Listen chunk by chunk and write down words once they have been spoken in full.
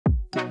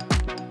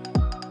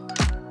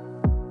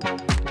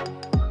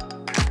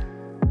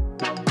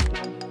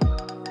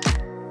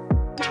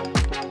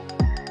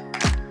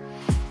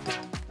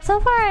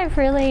I've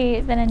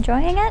really been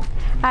enjoying it.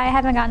 I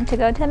haven't gotten to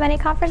go to many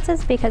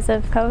conferences because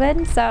of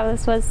COVID, so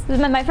this was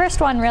my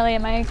first one really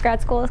in my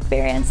grad school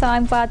experience, so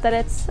I'm glad that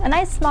it's a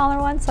nice smaller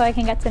one so I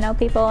can get to know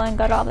people and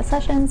go to all the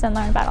sessions and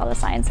learn about all the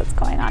science that's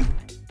going on.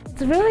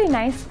 It's really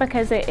nice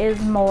because it is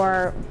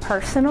more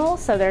personal,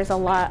 so there's a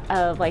lot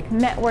of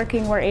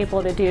networking we're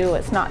able to do.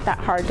 It's not that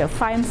hard to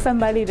find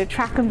somebody to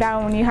track them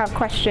down when you have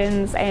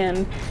questions,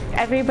 and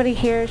everybody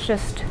here is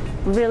just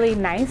really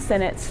nice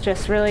and it's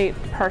just really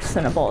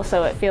personable,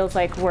 so it feels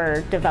like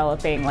we're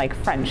developing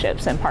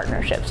friendships and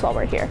partnerships while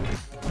we're here.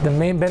 The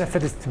main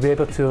benefit is to be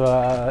able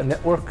to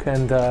network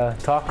and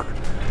talk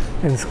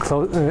in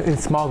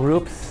small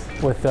groups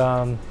with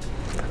the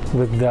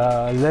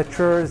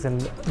lecturers and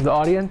the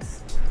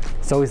audience.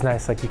 It's always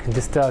nice, you can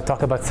just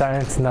talk about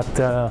science,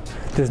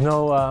 there's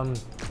no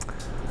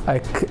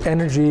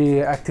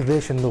energy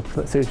activation loop,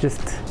 so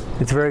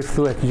it's very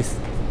fluid. You just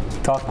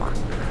talk,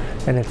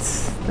 and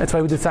that's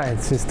why we do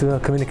science, is to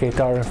communicate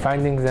our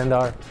findings and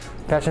our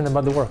passion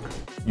about the work.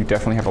 You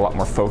definitely have a lot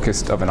more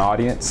focused of an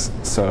audience,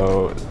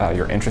 so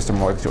your interests are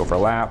more likely to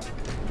overlap,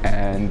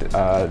 and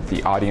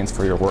the audience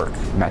for your work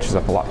matches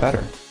up a lot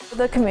better.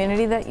 The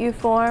community that you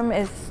form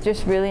is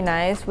just really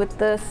nice. With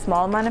the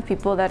small amount of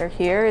people that are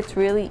here, it's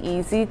really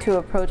easy to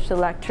approach the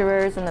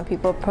lecturers and the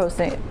people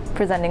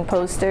presenting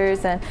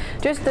posters and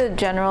just the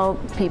general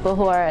people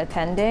who are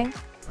attending.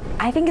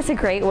 I think it's a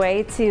great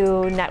way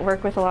to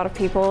network with a lot of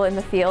people in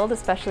the field,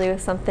 especially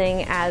with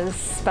something as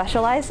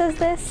specialized as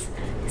this.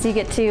 So you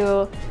get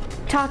to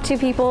talk to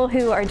people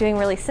who are doing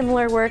really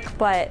similar work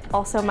but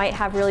also might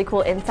have really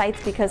cool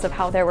insights because of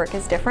how their work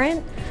is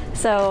different.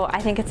 So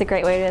I think it's a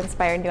great way to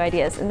inspire new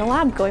ideas in the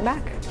lab going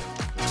back.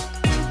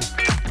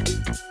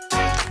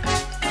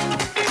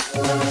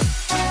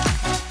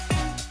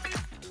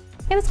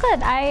 It was good.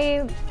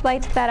 I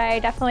liked that I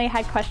definitely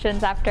had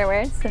questions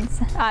afterwards,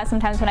 since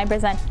sometimes when I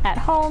present at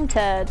home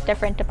to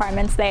different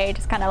departments, they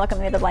just kind of look at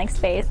me with a blank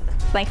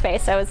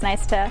face. So it was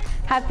nice to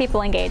have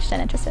people engaged and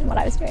interested in what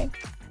I was doing.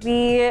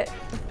 We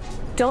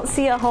don't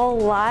see a whole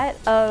lot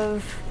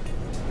of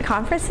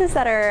conferences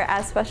that are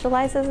as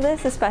specialized as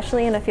this,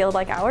 especially in a field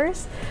like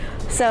ours.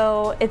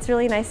 So it's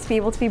really nice to be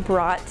able to be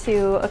brought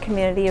to a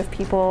community of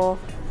people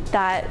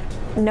that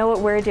know what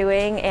we're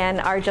doing and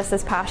are just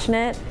as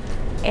passionate.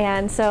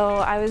 And so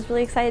I was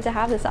really excited to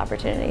have this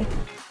opportunity.